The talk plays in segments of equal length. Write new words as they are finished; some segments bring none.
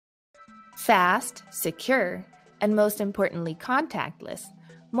Fast, secure, and most importantly contactless,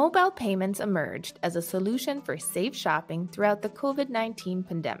 mobile payments emerged as a solution for safe shopping throughout the COVID-19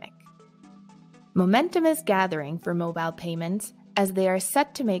 pandemic. Momentum is gathering for mobile payments as they are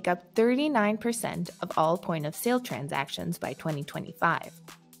set to make up 39% of all point-of-sale transactions by 2025.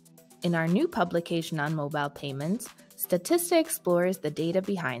 In our new publication on mobile payments, Statista explores the data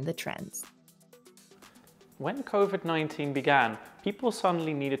behind the trends. When COVID-19 began, people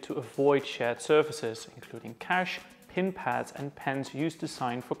suddenly needed to avoid shared surfaces, including cash, PIN pads and pens used to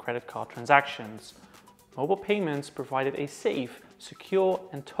sign for credit card transactions. Mobile payments provided a safe, secure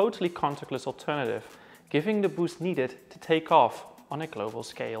and totally contactless alternative, giving the boost needed to take off on a global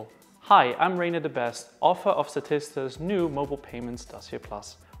scale. Hi, I'm Rainer de Best, author of Statista's new Mobile Payments Dossier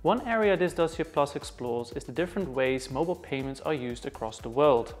Plus. One area this Dossier Plus explores is the different ways mobile payments are used across the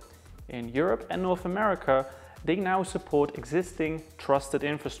world. In Europe and North America, they now support existing trusted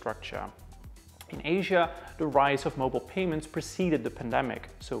infrastructure. In Asia, the rise of mobile payments preceded the pandemic,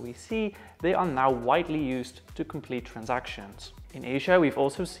 so we see they are now widely used to complete transactions. In Asia, we've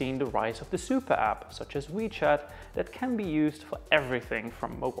also seen the rise of the super app, such as WeChat, that can be used for everything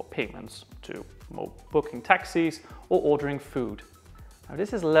from mobile payments to booking taxis or ordering food. Now,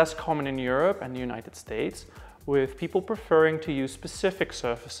 this is less common in Europe and the United States, with people preferring to use specific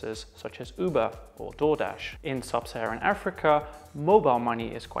services such as Uber or DoorDash. In sub-Saharan Africa, mobile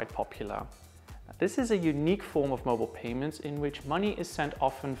money is quite popular. This is a unique form of mobile payments in which money is sent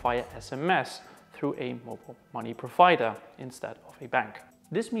often via SMS through a mobile money provider instead of a bank.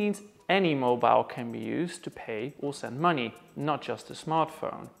 This means any mobile can be used to pay or send money, not just a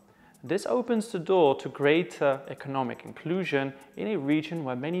smartphone. This opens the door to greater economic inclusion in a region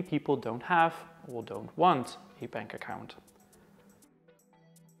where many people don't have or don't want a bank account.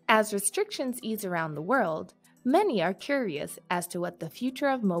 As restrictions ease around the world, many are curious as to what the future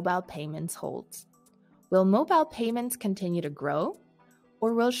of mobile payments holds. Will mobile payments continue to grow,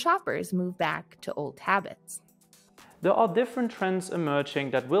 or will shoppers move back to old habits? There are different trends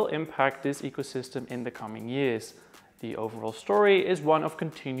emerging that will impact this ecosystem in the coming years. The overall story is one of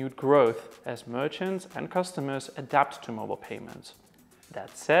continued growth as merchants and customers adapt to mobile payments.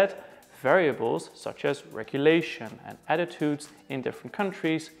 That said, variables such as regulation and attitudes in different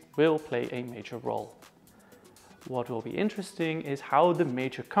countries will play a major role. What will be interesting is how the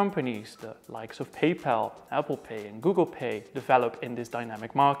major companies, the likes of PayPal, Apple Pay and Google Pay, develop in this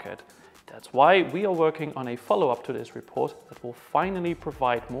dynamic market. That's why we are working on a follow-up to this report that will finally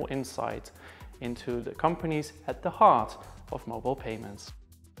provide more insight into the companies at the heart of mobile payments.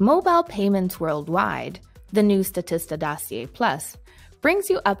 Mobile Payments Worldwide, the new Statista Dossier Plus, brings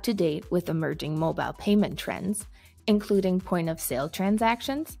you up to date with emerging mobile payment trends, including point-of-sale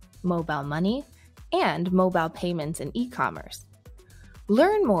transactions, mobile money, and mobile payments in e-commerce.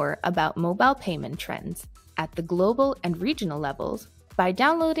 Learn more about mobile payment trends at the global and regional levels by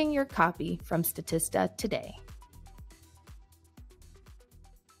downloading your copy from Statista today.